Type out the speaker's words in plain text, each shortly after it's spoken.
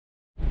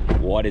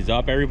What is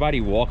up, everybody?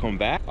 Welcome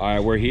back. All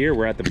right, we're here.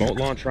 We're at the boat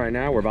launch right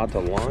now. We're about to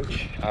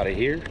launch out of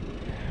here.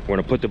 We're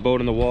gonna put the boat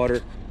in the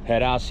water,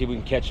 head out, see if we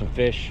can catch some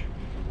fish,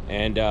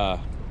 and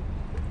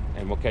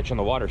we'll catch on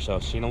the water. So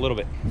see you in a little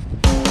bit.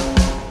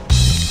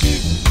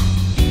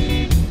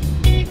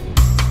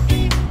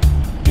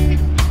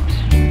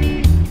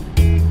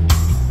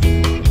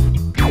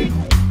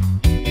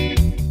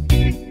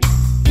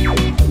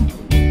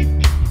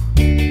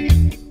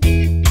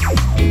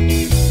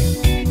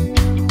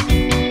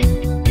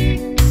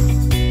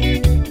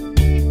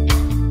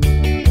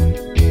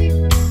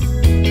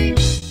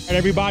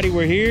 Everybody,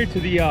 we're here to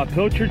the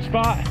pilchard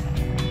spot.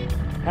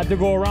 Had to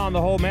go around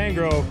the whole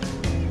mangrove,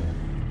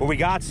 but we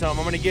got some.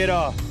 I'm gonna get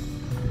a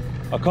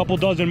couple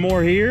dozen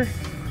more here,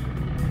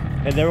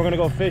 and then we're gonna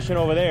go fishing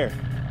over there.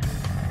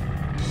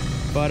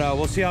 But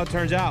we'll see how it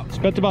turns out.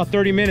 Spent about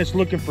 30 minutes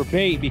looking for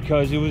bait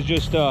because it was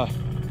just a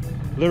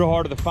little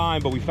harder to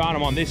find, but we found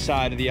them on this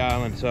side of the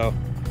island, so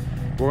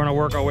we're gonna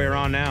work our way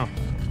around now.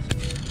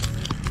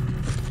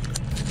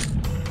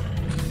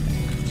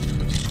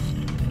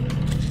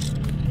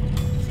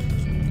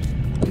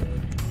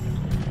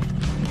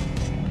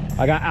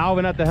 I got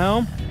Alvin at the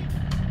helm,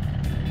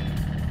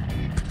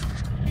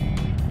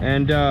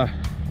 and well,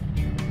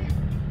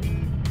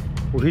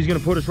 he's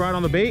gonna put us right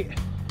on the bait.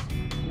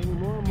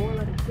 More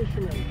like a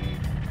fisherman.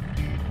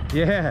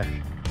 Yeah.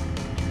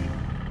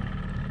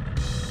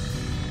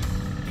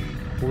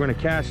 We're gonna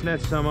cast net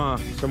some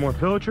more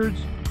pilchards.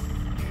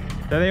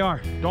 There they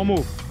are. Don't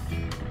move.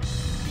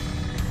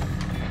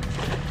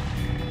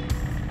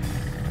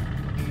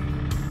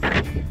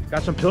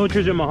 Got some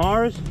pilchards and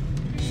maharas.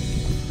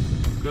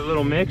 Good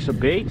little mix of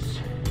baits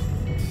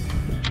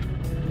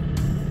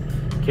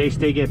in case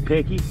they get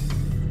picky.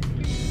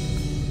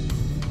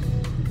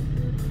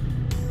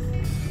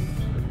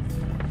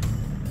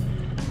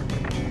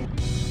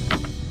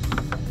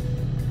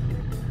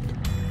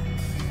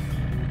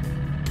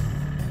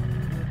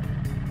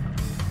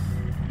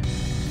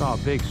 Saw a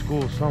big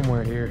school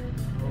somewhere here.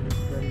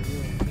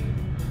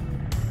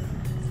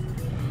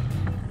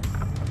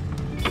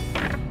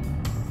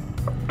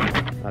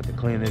 Have to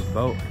clean this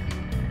boat.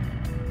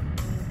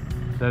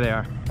 There they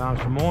are. Found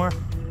some more.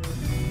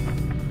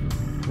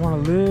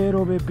 Want a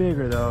little bit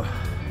bigger though.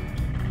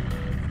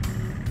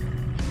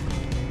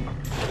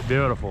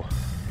 Beautiful.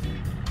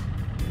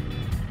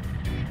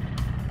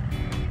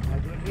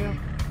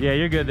 Yeah,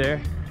 you're good there.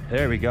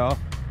 There we go.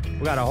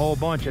 We got a whole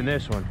bunch in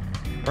this one.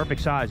 Perfect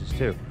sizes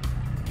too.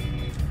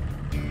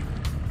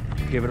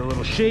 Give it a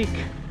little shake.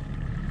 Am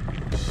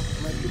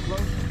I too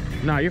close?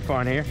 No, you're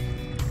fine here.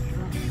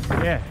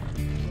 Yeah.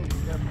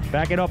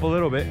 Back it up a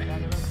little bit.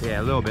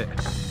 Yeah, a little bit.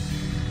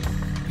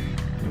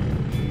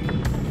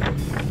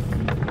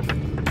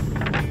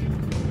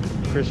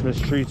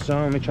 Christmas treats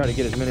on. Let me try to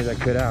get as many as I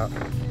could out.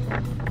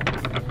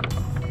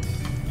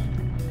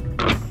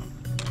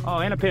 Oh,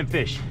 and a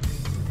pinfish.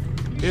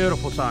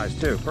 Beautiful size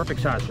too.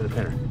 Perfect size for the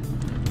pinner.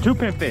 2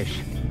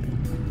 pinfish.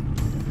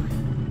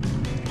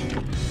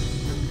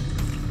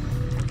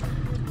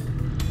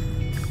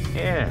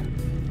 Yeah.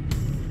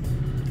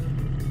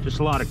 Just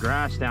a lot of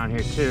grass down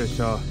here too,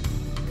 so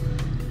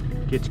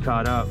gets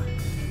caught up.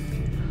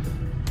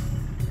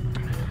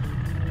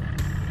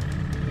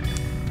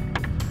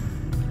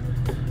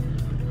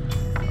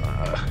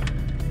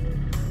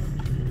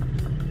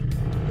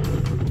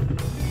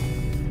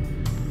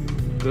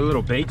 Good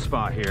little bait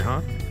spot here, huh?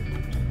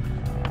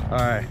 All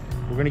right,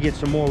 we're gonna get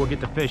some more. We'll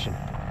get to fishing.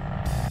 All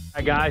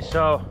right, guys,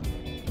 so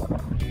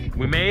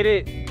we made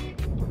it.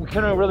 We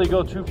couldn't really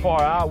go too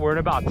far out. We're in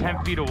about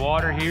 10 feet of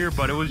water here,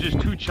 but it was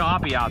just too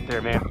choppy out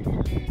there, man.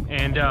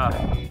 And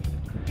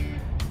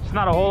it's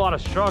not a whole lot of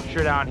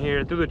structure down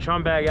here. Threw the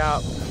chum bag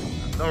out.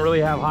 Don't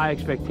really have high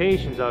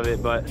expectations of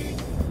it, but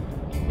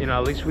you know,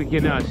 at least we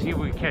can see if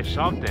we can catch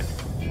something.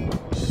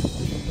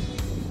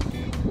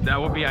 That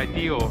would be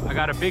ideal. I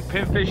got a big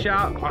pinfish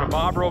out on a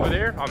bobber over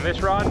there on this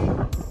rod,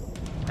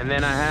 and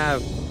then I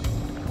have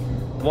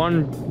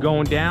one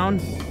going down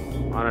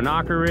on a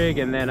knocker rig,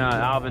 and then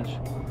Alvin's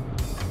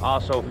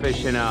also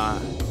fishing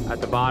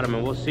at the bottom,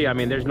 and we'll see. I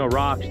mean, there's no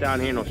rocks down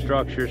here, no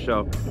structure,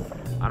 so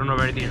I don't know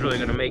if anything's really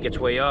gonna make its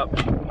way up.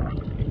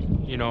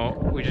 You know,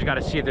 we just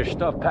gotta see if there's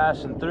stuff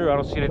passing through. I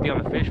don't see anything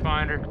on the fish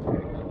finder.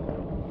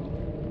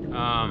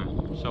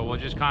 So we'll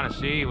just kind of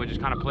see. We'll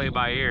just kind of play it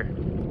by ear.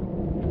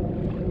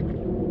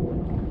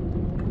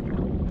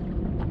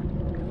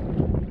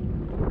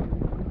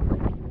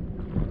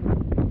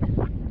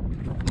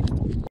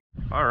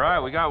 All right,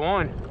 we got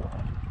one.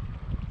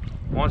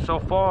 One so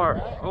far.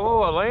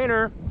 Oh, a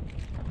laner.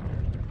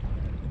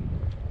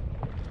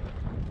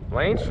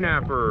 Lane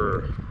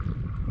snapper.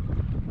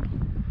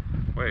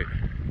 Wait.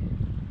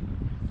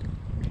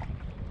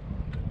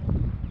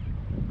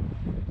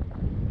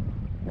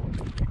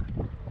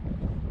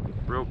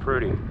 Real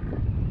pretty.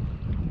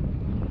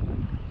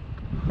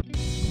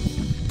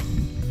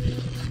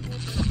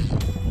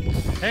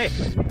 Hey,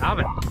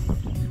 Alvin.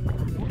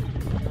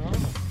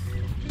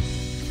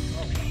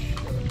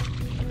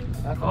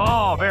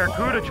 Oh,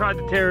 Barracuda tried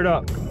to tear it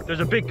up.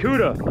 There's a big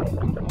cuda.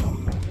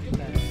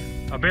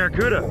 A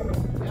barracuda?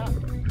 Yeah.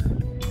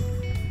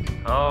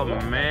 Oh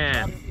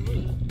man.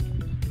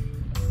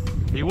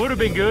 He would have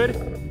been good.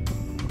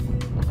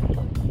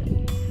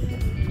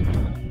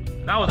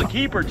 That was a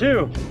keeper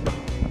too.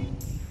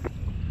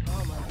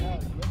 Oh my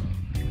God.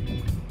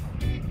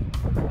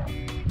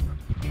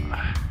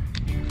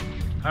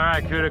 All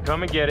right, Cuda,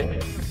 come and get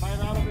it. Bite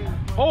out of it.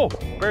 Oh,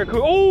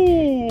 barracuda.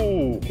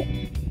 Oh!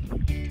 Bite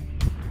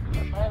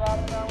out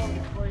of that one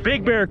before you.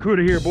 Big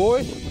barracuda here,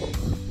 boys.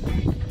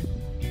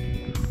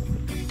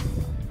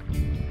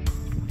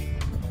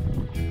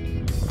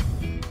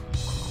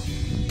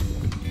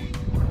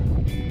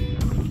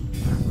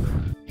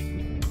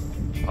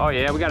 Oh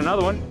yeah, we got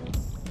another one.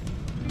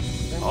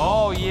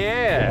 Oh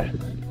yeah.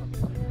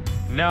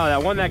 No,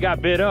 that one that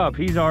got bit up,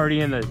 he's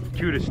already in the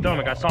Cuda's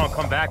stomach. I saw him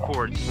come back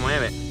for it and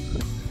slam it.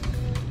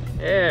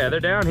 Yeah, they're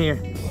down here.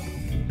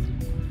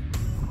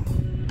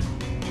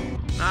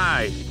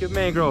 Nice, good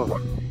mangrove.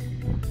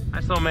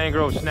 Nice little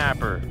mangrove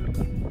snapper.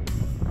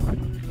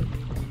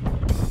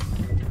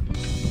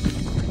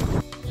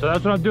 So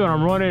that's what I'm doing.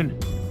 I'm running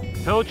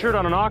pilchard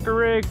on an auger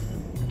rig.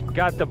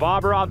 Got the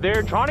bobber out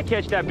there trying to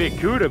catch that big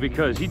Cuda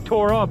because he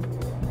tore up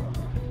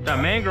that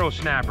mangrove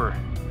snapper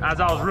as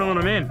I was reeling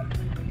him in.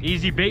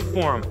 Easy bait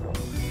for him.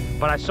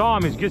 But I saw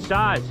him, he's good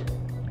size.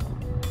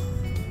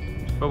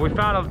 But we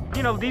found a,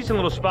 you know, decent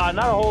little spot.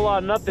 Not a whole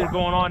lot, nothing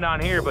going on down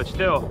here, but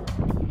still.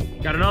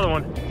 Got another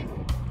one,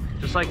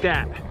 just like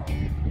that.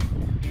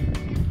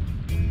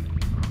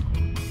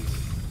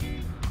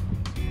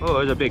 Oh,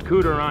 there's a big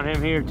Cuda around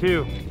him here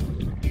too.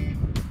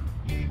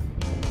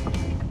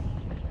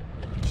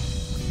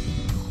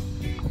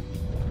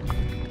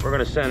 We're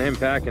gonna send him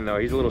packing though,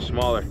 he's a little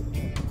smaller.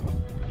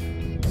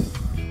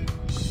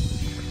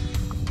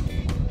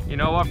 You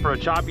know what, for a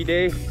choppy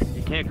day,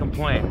 you can't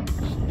complain.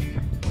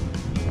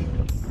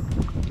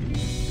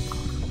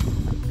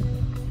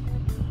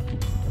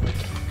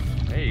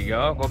 There you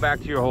go, go back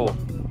to your hole.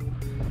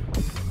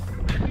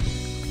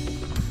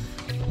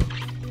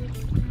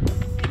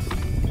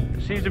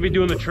 Seems to be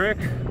doing the trick.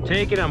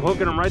 Taking, I'm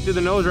hooking him right through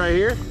the nose right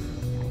here.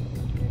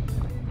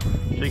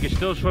 So you can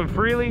still swim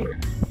freely.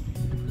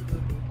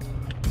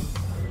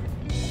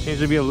 Seems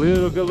to be a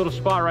good little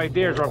spot right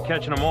there is where I'm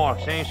catching them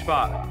off. Same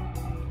spot.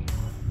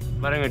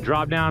 Letting it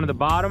drop down to the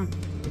bottom.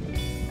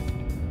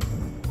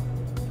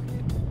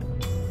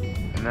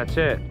 And that's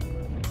it.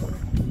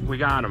 We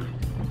got him.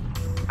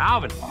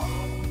 Alvin,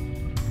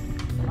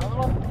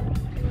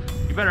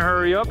 you better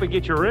hurry up and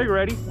get your rig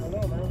ready. I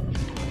know, man.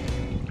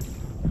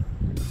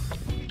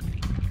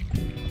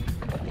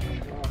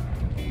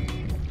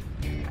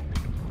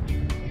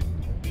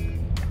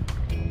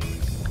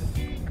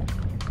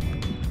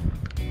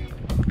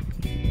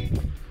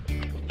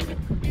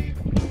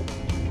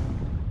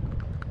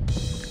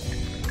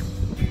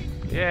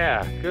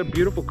 Yeah, good,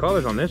 beautiful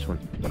colors on this one.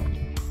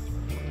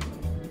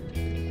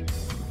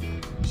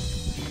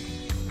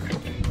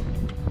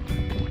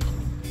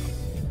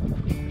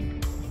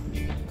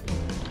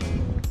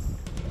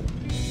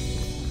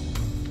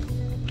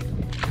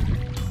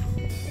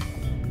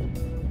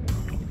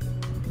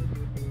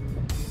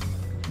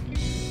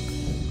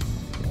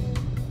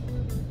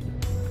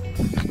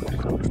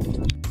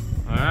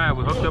 All right,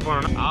 we hooked up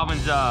on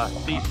Alvin's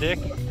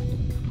C6.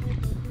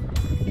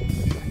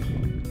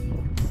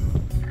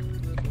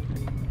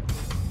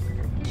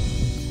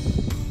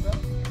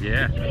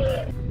 Yeah.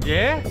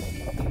 Yeah?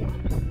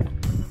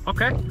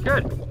 Okay,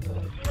 good.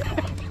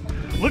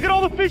 Look at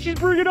all the fish he's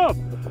bringing up.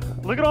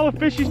 Look at all the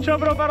fish he's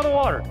chubbing up out of the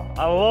water.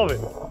 I love it.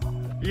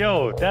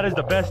 Yo, that is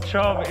the best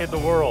chub in the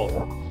world.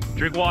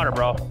 Drink water,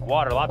 bro.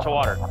 Water, lots of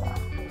water.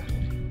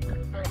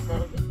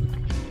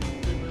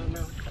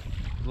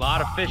 A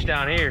lot of fish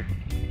down here.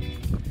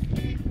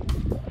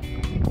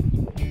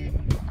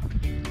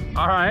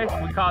 All right,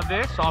 we caught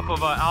this off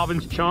of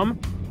Alvin's chum.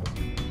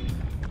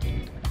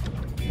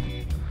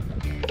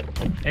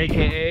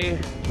 AKA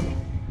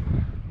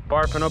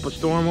barfing up a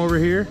storm over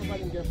here.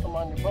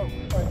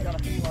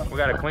 We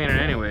gotta clean it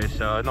anyway,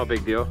 so it's no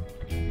big deal.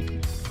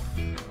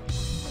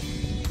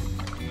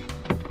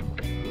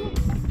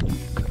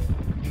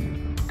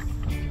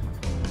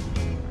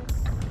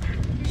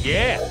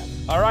 Yeah.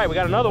 All right, we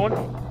got another one.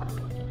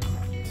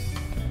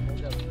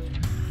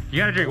 You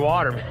gotta drink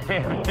water,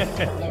 man.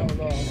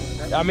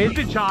 I mean, it's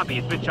been choppy.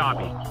 It's been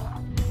choppy.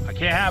 I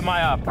can't have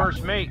my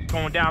first mate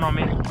going down on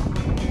me.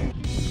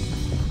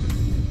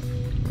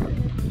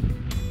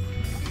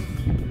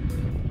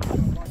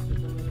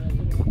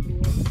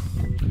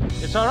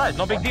 It's all right,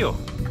 no big deal.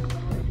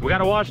 We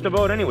gotta watch the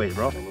boat anyways,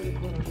 bro.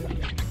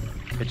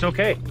 It's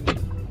okay.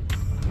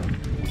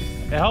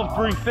 It helps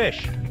bring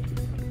fish.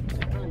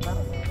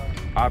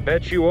 I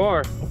bet you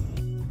are.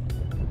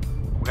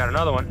 We got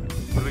another one.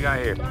 What do we got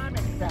here?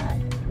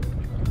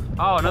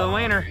 Oh, another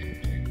laner.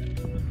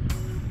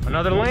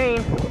 Another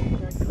lane.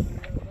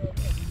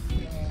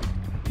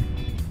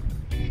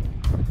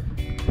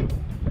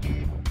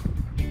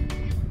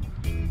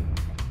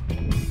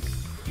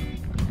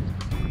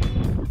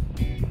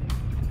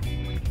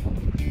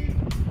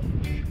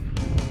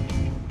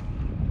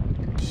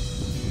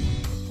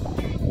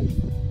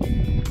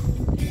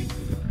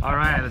 All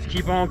right, let's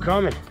keep on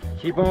coming.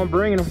 Keep on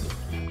bringing them.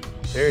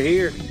 They're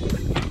here.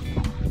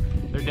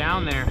 They're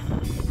down there.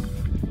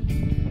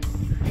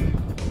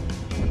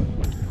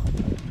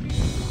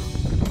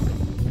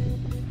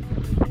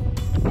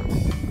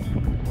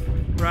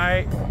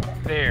 Right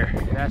there.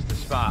 That's the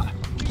spot.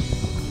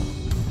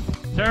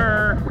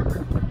 Sir.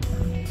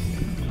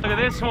 Look at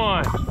this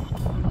one.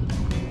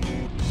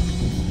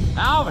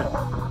 Alvin.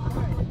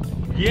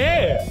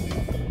 Yeah.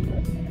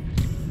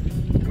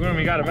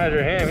 We got to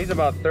measure him. He's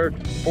about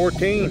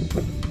 14.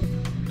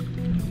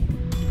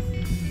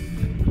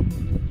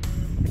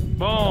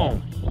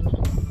 Boom.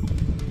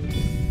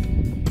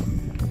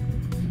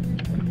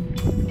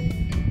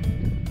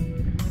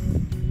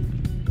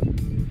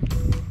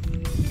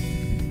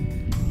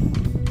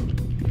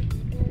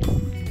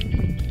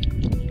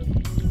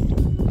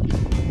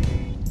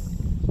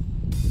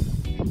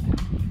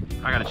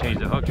 I gotta change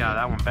the hook out.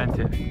 That one bent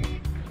it.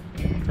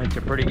 Bent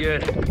it pretty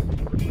good.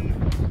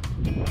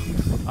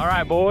 All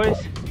right, boys.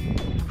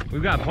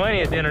 We've got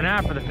plenty of dinner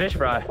now for the fish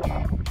fry.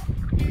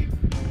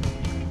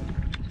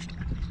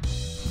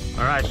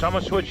 All right, so I'm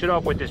gonna switch it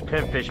up with this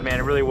pinfish, man.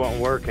 It really wasn't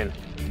working.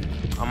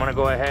 I'm gonna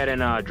go ahead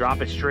and drop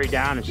it straight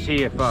down and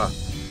see if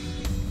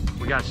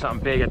we got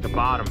something big at the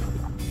bottom.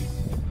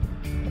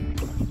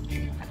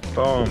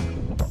 Boom.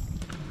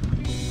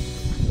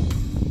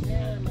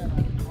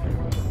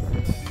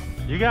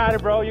 You got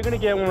it, bro. You're gonna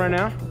get one right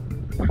now.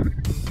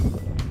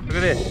 Look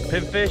at this,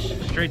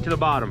 pinfish straight to the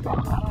bottom.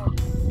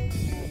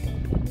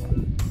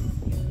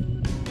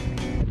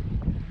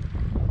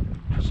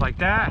 Just like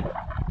that.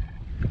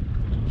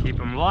 Keep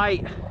them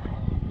light.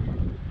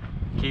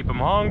 Keep them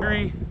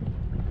hungry.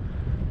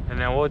 And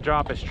then we'll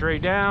drop it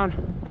straight down.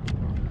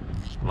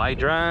 Light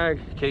drag,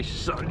 in case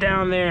there's something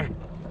down there.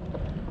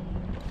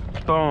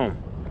 Boom.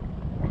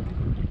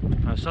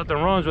 Now if something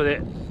runs with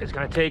it, it's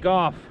gonna take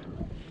off.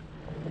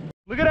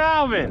 Look at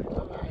Alvin.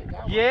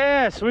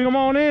 Yeah, swing him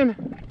on in.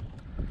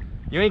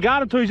 You ain't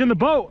got him till he's in the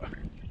boat.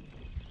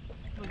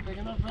 Big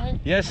enough, right?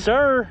 Yes,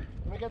 sir.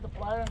 Let me get the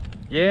plier.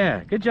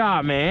 Yeah, good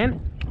job, man.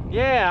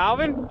 Yeah,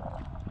 Alvin.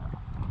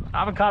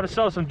 Alvin caught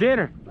himself some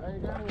dinner. There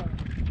you go.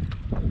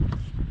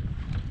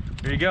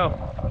 Here you go.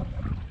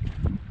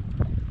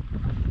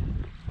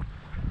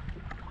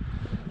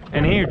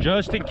 And here,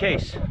 just in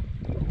case.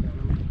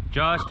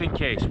 Just in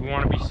case. We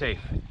want to be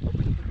safe.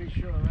 To be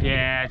sure, right?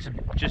 Yeah, it's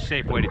just a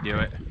safe way to do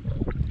it.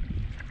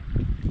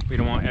 We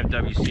don't want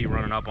FWC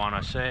running up on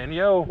us saying,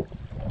 yo.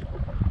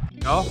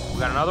 Oh, we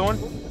got another one?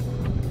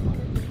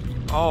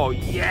 Oh,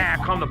 yeah,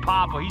 come to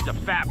Papa. He's a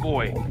fat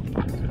boy.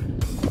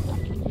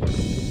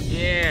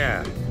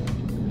 Yeah.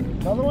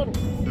 Another one?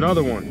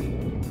 Another one.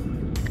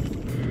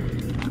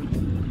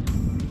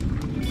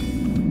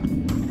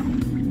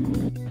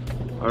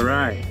 All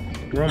right,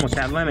 we're almost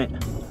at limit.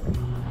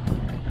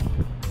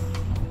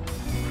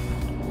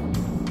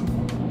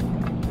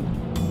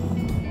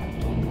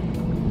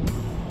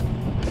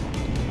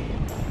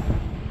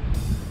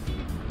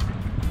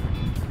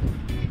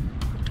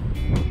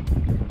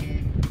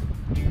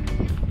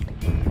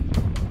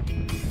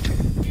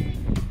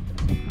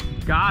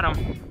 Got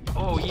him.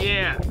 Oh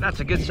yeah, that's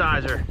a good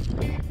sizer.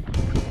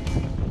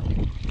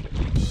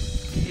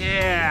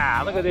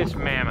 Yeah, look at this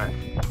mammoth.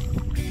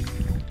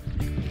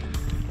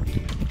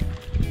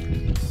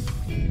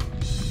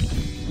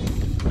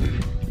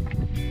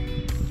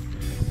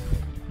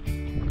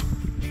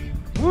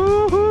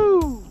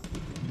 Woohoo!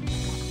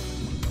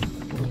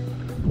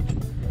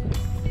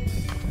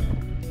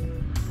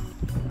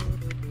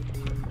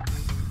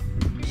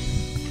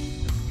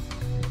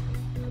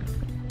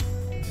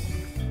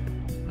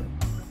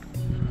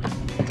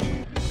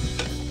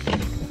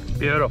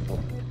 Beautiful.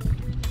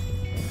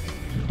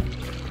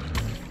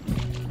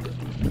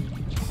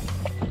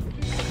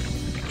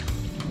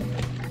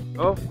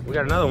 Oh, we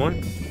got another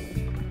one.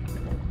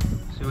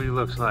 See what he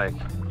looks like.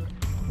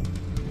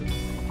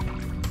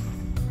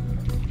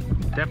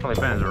 Definitely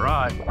bends a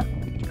rod.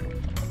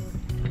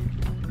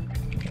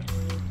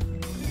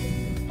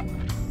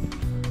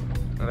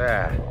 Look at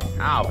that.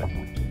 Alvin.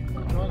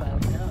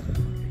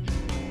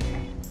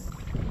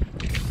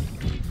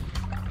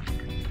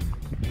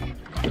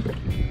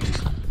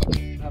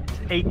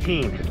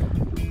 18.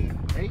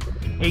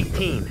 18.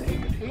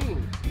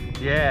 18.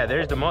 Yeah,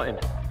 there's the mutton.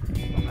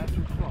 That's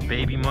too small.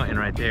 Baby mutton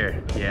right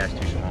there. Yeah, it's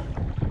too small.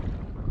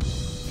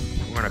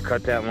 We're gonna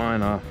cut that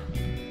line off.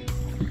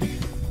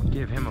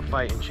 Give him a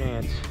fighting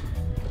chance.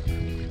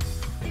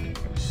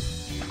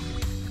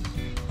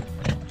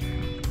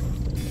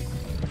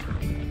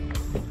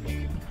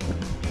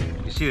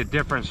 You see the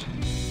difference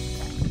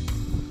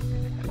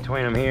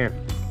between them here.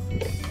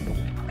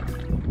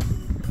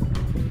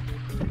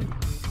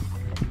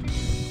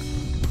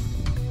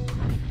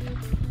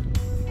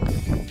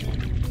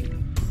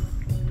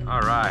 All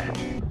right.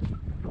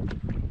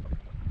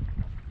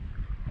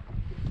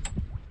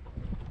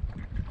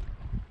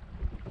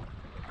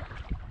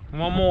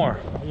 One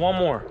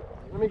more.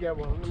 Let me get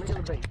one. Let me get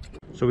a bait.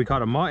 So we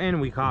caught a mutton,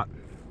 we caught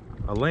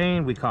a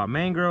lane, we caught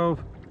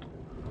mangrove.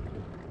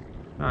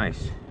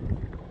 Nice.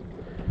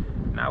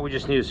 Now we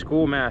just need a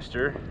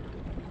schoolmaster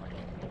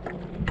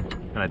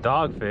and a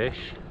dogfish.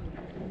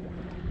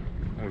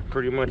 We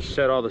pretty much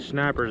set all the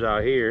snappers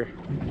out here.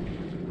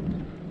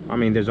 I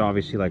mean, there's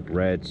obviously like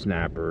red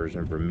snappers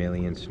and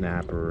vermilion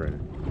snapper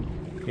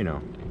and, you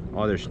know,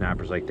 other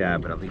snappers like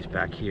that, but at least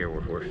back here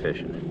we're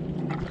fishing.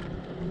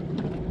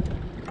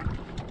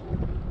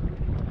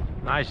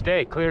 Nice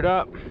day, cleared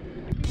up.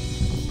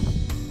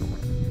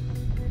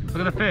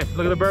 Look at the fish,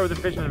 look at the bird with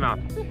the fish in his mouth.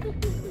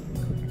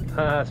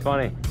 That's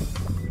funny.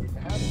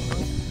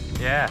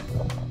 Yeah.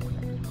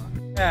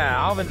 Yeah,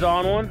 Alvin's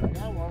on one.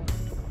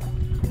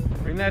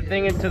 Bring that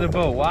thing into the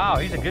boat. Wow,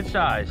 he's a good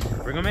size.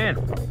 Bring him in.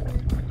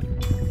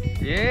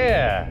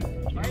 Yeah.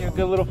 Give me a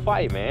good little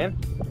fight, man.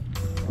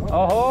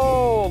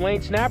 Oh,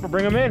 lane snapper.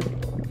 Bring him in.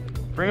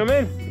 Bring him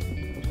in.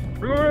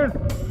 Bring him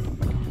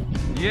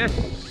in. Yes,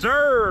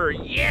 sir.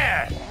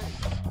 Yes.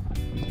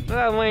 Look at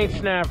that lane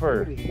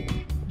snapper.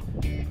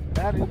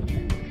 That is.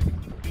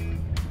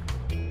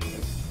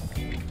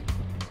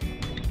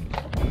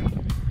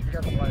 You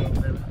got the light on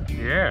there.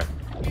 Yeah.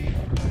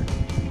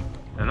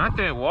 And I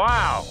think,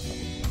 wow.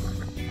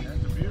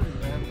 That's a beauty,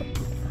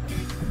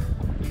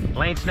 man.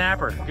 Lane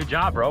snapper. Good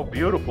job, bro.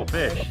 Beautiful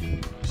fish.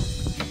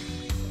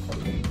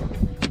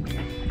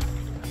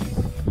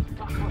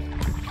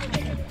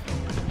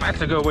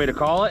 That's a good way to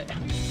call it.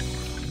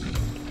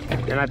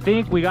 And I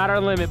think we got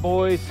our limit,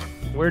 boys.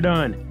 We're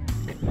done.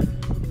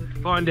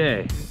 Fun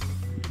day.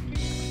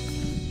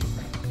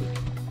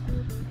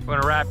 We're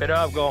gonna wrap it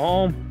up, go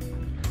home,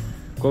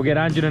 go get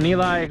Angela and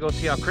Eli, go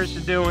see how Chris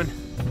is doing.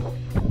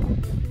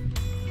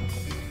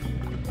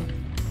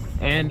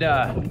 And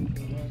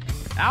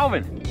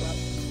Alvin,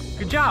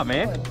 good job,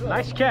 man.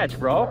 Nice catch,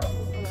 bro.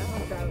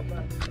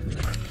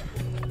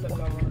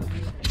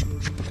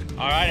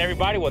 All right,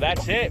 everybody, well,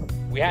 that's it.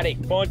 We had a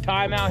fun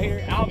time out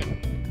here. Alvin,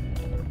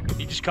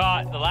 he just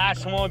caught the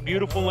last one,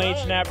 beautiful lane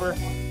snapper.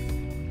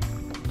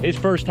 His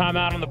first time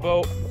out on the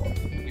boat.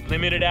 We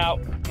limited out,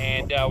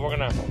 and we're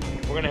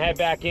gonna head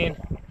back in.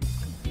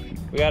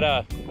 We got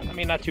I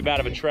mean, not too bad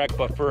of a trek,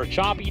 but for a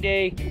choppy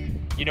day,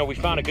 you know, we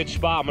found a good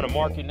spot. I'm gonna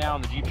mark it now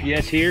on the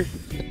GPS here,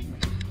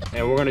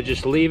 and we're gonna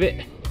just leave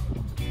it.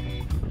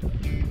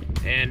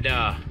 And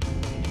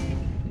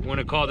we're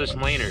gonna call this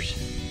laners.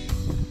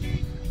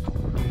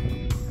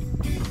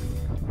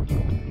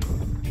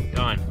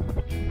 Done.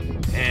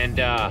 And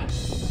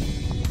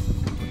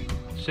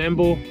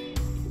symbol,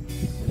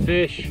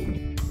 fish.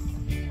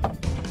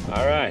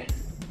 All right.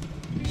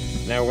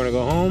 Now we're gonna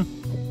go home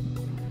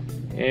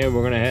and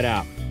we're gonna head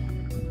out.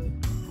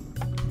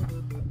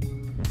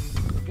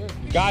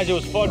 Guys, it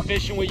was fun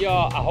fishing with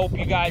y'all. I hope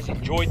you guys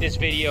enjoyed this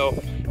video.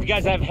 If you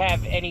guys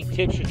have any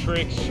tips or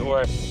tricks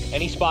or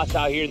any spots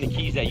out here in the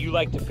Keys that you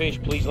like to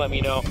fish, please let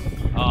me know.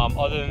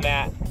 Other than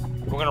that,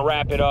 we're gonna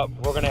wrap it up.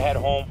 We're gonna head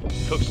home,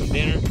 cook some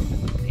dinner,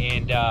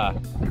 and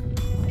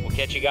we'll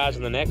catch you guys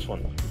in the next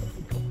one.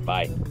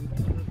 Bye.